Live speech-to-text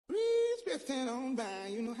Drifting on by,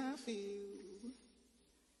 you know how I feel.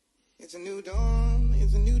 It's a new dawn,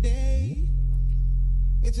 it's a new day.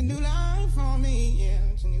 It's a new life for me,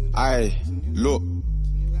 yeah. It's a new day. Aye, look. It's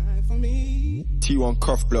a new life for me. T1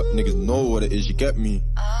 cuff block, niggas know what it is, you get me?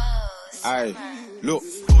 Aye, look.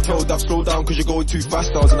 Told that slow down cause you're going too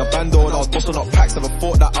fast. I was in a bando and I was busting up packs. Never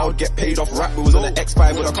thought that I would get paid off rap. We was on the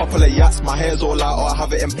X5 with a couple of yachts. My hair's all out or I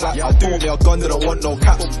have it in plaits. I do me a gun, didn't want no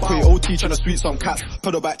caps. Quit OT trying to sweet some cats.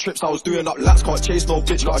 Pedal back trips, I was doing up laps. Can't chase no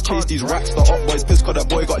bitch, gotta chase these racks. The up boys pissed cause that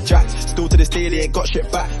boy got jacked. Still to this day they ain't got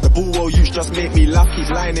shit back. The bull well used just make me laugh. Keep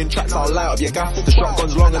lying in tracks, I'll light up your gaff. The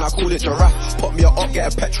shotgun's long and I call it giraffe. Put me up,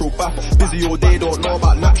 get a petrol bath. Busy all day, don't know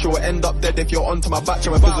about naps. You'll end up dead if you're onto my back.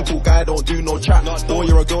 You're a physical guy, don't do no chat. Though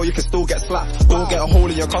you're a girl, you can still get slapped. Don't get a hole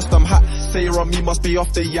in your custom hat. Say you're on me, must be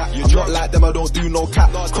off the yak. I'm not like them, I don't do no cap.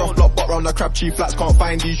 Cross block, bot round the crab cheap flats. Can't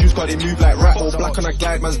find these youths cause they move like rats. All black on a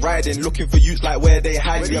glide, man's riding. Looking for youths like where they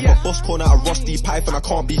hide. We have a bus corner, a rusty pipe, and I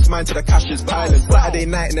can't be smine to the cash is piling. Saturday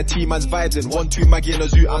night in the T-man's vibes in. 1-2 Maggie in the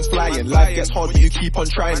zoo, I'm flying. Life gets hard, but you keep on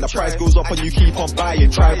trying. The price goes up and you keep on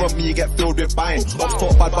buying. Try rob me, you get filled with buying. Ops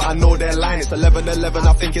talk bad, but I know they're lying. It's 11-11,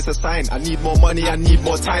 I think it's a sign. I need more money, I need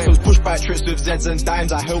more time. Those pushback trips with Zeds and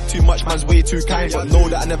dimes. I help too much, man's way too kind. But know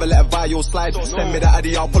that I never let a bio slide. Send me the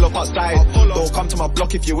addy, I'll pull up outside. Don't come to my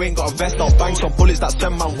block if you ain't got a vest. I'll bang some bullets that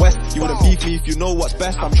send man west. You wouldn't beef me if you know what's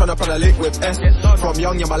best. I'm tryna plan a lick with S. From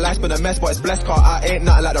young, yeah, my life's been a mess, but it's blessed. Cause I ain't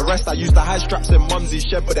nothing like the rest. I used to hide straps in mumsy's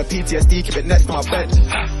shed, but the PTSD keep it next to my bed.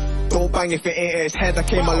 Don't bang if it ain't in his head. I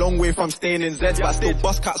came a long way from staying in Zeds, but I still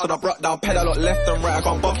bust cats on I brought down pedal lot left and right. I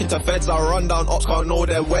can't buck into feds, I run down ops, can't know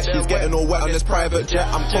they're wet. She's getting all wet on this private jet.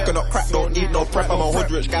 I'm talking up crack, don't need no prep. I'm a hood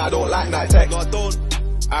rich guy, I don't like night tech.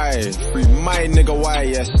 Aye, free my nigga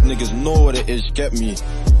YS, niggas know what it is, get me.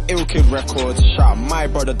 Ill Kid Records, shout out my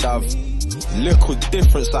brother Dav. Little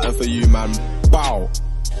different something for you, man. Bow.